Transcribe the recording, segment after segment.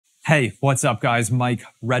Hey, what's up guys? Mike,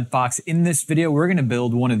 Red Fox. In this video, we're gonna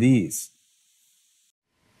build one of these.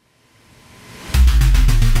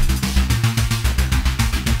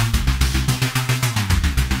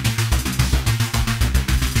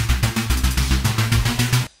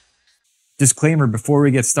 Disclaimer before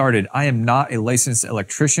we get started, I am not a licensed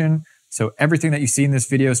electrician, so everything that you see in this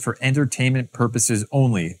video is for entertainment purposes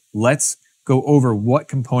only. Let's go over what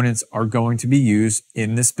components are going to be used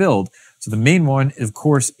in this build. So the main one, of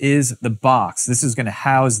course, is the box. This is gonna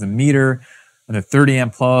house the meter and the 30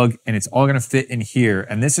 amp plug, and it's all gonna fit in here.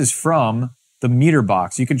 And this is from the meter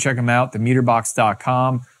box. You can check them out,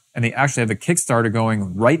 themeterbox.com, and they actually have a Kickstarter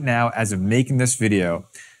going right now as of making this video.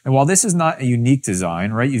 And while this is not a unique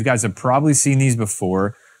design, right, you guys have probably seen these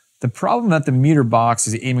before, the problem that the meter box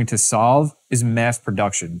is aiming to solve is mass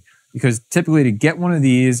production. Because typically to get one of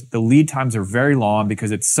these, the lead times are very long because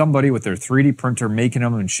it's somebody with their 3D printer making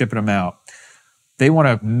them and shipping them out. They want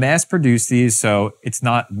to mass produce these, so it's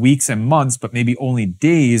not weeks and months, but maybe only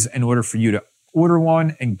days in order for you to order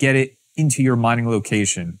one and get it into your mining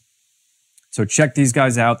location. So check these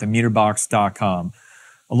guys out, themeterbox.com.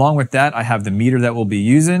 Along with that, I have the meter that we'll be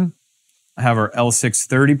using. I have our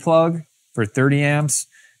L630 plug for 30 amps.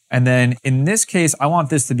 And then in this case, I want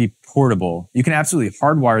this to be portable. You can absolutely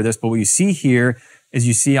hardwire this, but what you see here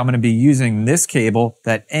is I'm gonna be using this cable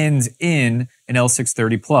that ends in an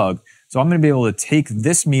L630 plug. So I'm gonna be able to take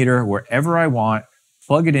this meter wherever I want,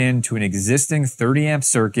 plug it into an existing 30 amp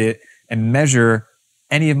circuit, and measure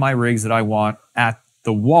any of my rigs that I want at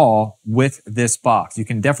the wall with this box. You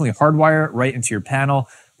can definitely hardwire it right into your panel,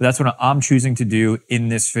 but that's what I'm choosing to do in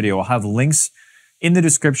this video. I'll have links in the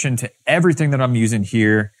description to everything that I'm using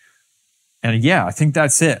here. And yeah, I think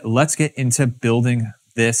that's it. Let's get into building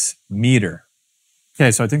this meter. Okay,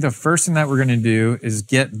 so I think the first thing that we're gonna do is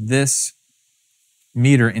get this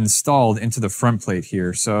meter installed into the front plate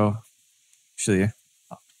here. So actually,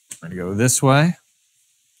 we're gonna go this way.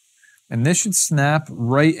 And this should snap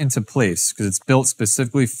right into place because it's built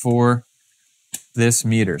specifically for this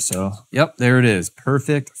meter. So, yep, there it is.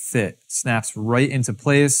 Perfect fit. Snaps right into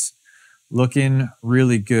place. Looking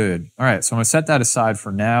really good. All right, so I'm gonna set that aside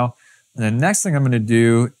for now. And the next thing I'm gonna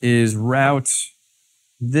do is route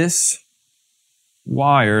this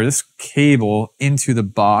wire, this cable into the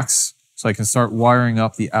box so I can start wiring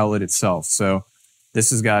up the outlet itself. So this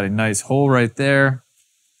has got a nice hole right there.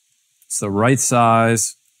 It's the right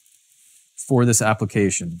size for this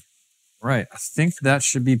application. All right, I think that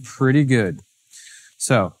should be pretty good.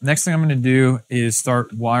 So next thing I'm gonna do is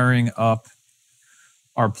start wiring up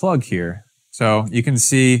our plug here. So you can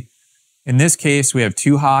see in this case, we have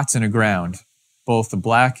two hots and a ground. Both the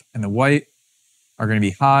black and the white are gonna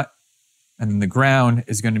be hot, and then the ground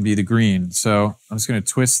is gonna be the green. So I'm just gonna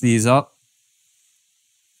twist these up,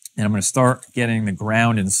 and I'm gonna start getting the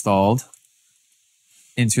ground installed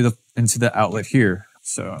into the outlet here.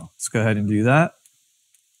 So let's go ahead and do that.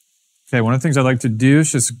 Okay, one of the things I like to do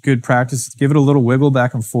is just good practice, give it a little wiggle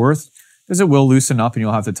back and forth, because it will loosen up and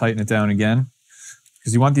you'll have to tighten it down again.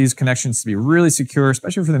 Because you want these connections to be really secure,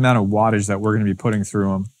 especially for the amount of wattage that we're gonna be putting through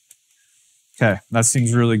them. Okay, that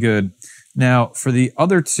seems really good. Now, for the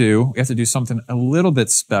other two, we have to do something a little bit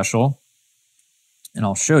special, and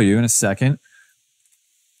I'll show you in a second.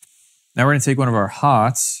 Now we're gonna take one of our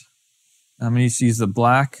hots. I'm gonna use the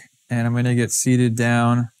black, and I'm gonna get seated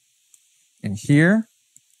down in here.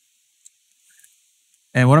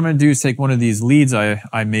 And what I'm gonna do is take one of these leads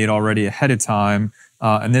I made already ahead of time,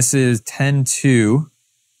 and this is 10-2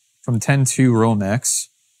 from 10-2 Romex.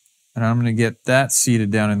 And I'm gonna get that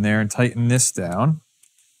seated down in there and tighten this down.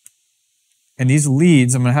 And these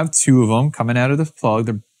leads, I'm gonna have two of them coming out of the plug.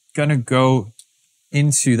 They're gonna go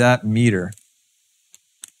into that meter.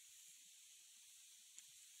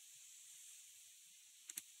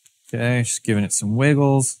 Okay, just giving it some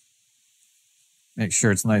wiggles. Make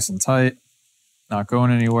sure it's nice and tight. Not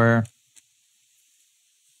going anywhere.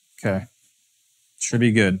 Okay, should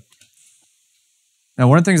be good. Now,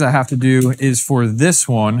 one of the things I have to do is for this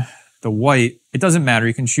one, the white, it doesn't matter,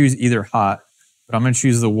 you can choose either hot, but I'm gonna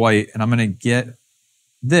choose the white, and I'm gonna get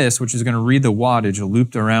this, which is gonna read the wattage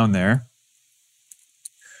looped around there.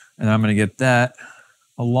 And I'm gonna get that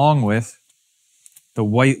along with the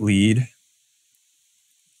white lead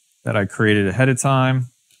that I created ahead of time,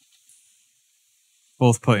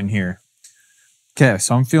 both put in here. Okay,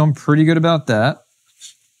 so I'm feeling pretty good about that.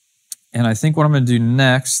 And I think what I'm gonna do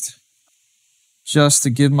next, just to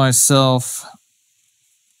give myself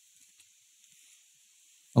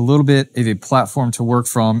a little bit of a platform to work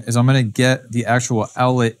from, is I'm gonna get the actual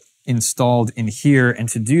outlet installed in here. And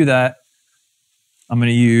to do that, I'm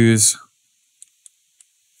gonna use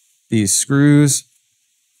these screws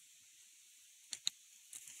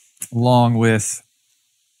along with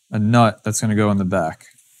a nut that's going to go in the back.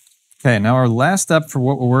 Okay, now our last step for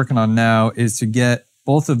what we're working on now is to get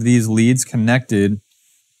both of these leads connected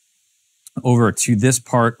over to this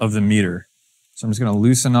part of the meter. So I'm just going to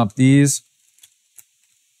loosen up these,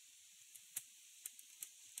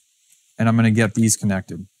 and I'm going to get these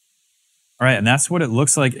connected. All right, and that's what it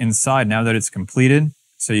looks like inside now that it's completed.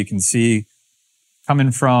 So you can see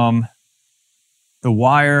coming from the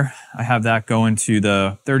wire, I have that going to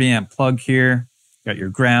the 30 amp plug here. You got your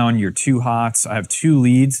ground, your 2 hots. I have 2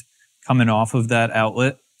 leads coming off of that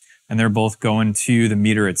outlet, and they're both going to the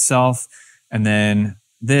meter itself. And then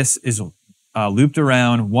this is looped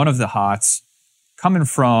around one of the hots coming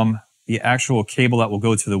from the actual cable that will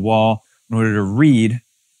go to the wall in order to read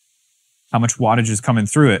how much wattage is coming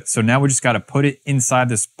through it. So now we just got to put it inside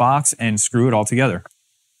this box and screw it all together.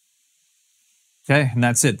 Okay, and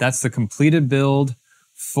that's it. That's the completed build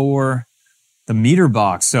for the meter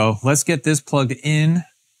box. So let's get this plugged in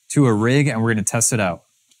to a rig and we're going to test it out.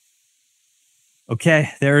 Okay,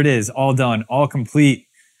 there it is, all done, all complete.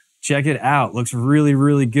 Check it out, looks really,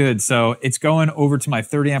 really good. So it's going over to my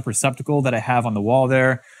 30 amp receptacle that I have on the wall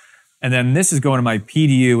there. And then this is going to my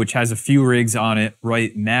PDU, which has a few rigs on it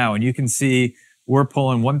right now. And you can see we're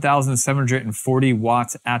pulling 1,740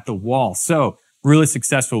 watts at the wall. So really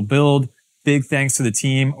successful build. Big thanks to the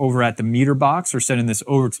team over at the Meter Box for sending this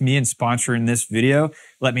over to me and sponsoring this video.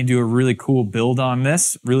 Let me do a really cool build on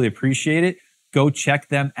this. Really appreciate it. Go check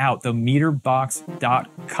them out,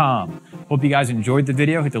 themeterbox.com. Hope you guys enjoyed the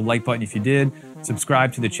video. Hit the like button if you did.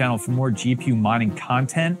 Subscribe to the channel for more GPU mining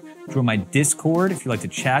content. Join my Discord if you'd like to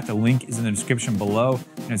chat. The link is in the description below.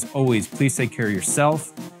 And as always, please take care of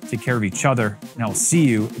yourself, take care of each other, and I will see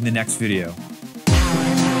you in the next video.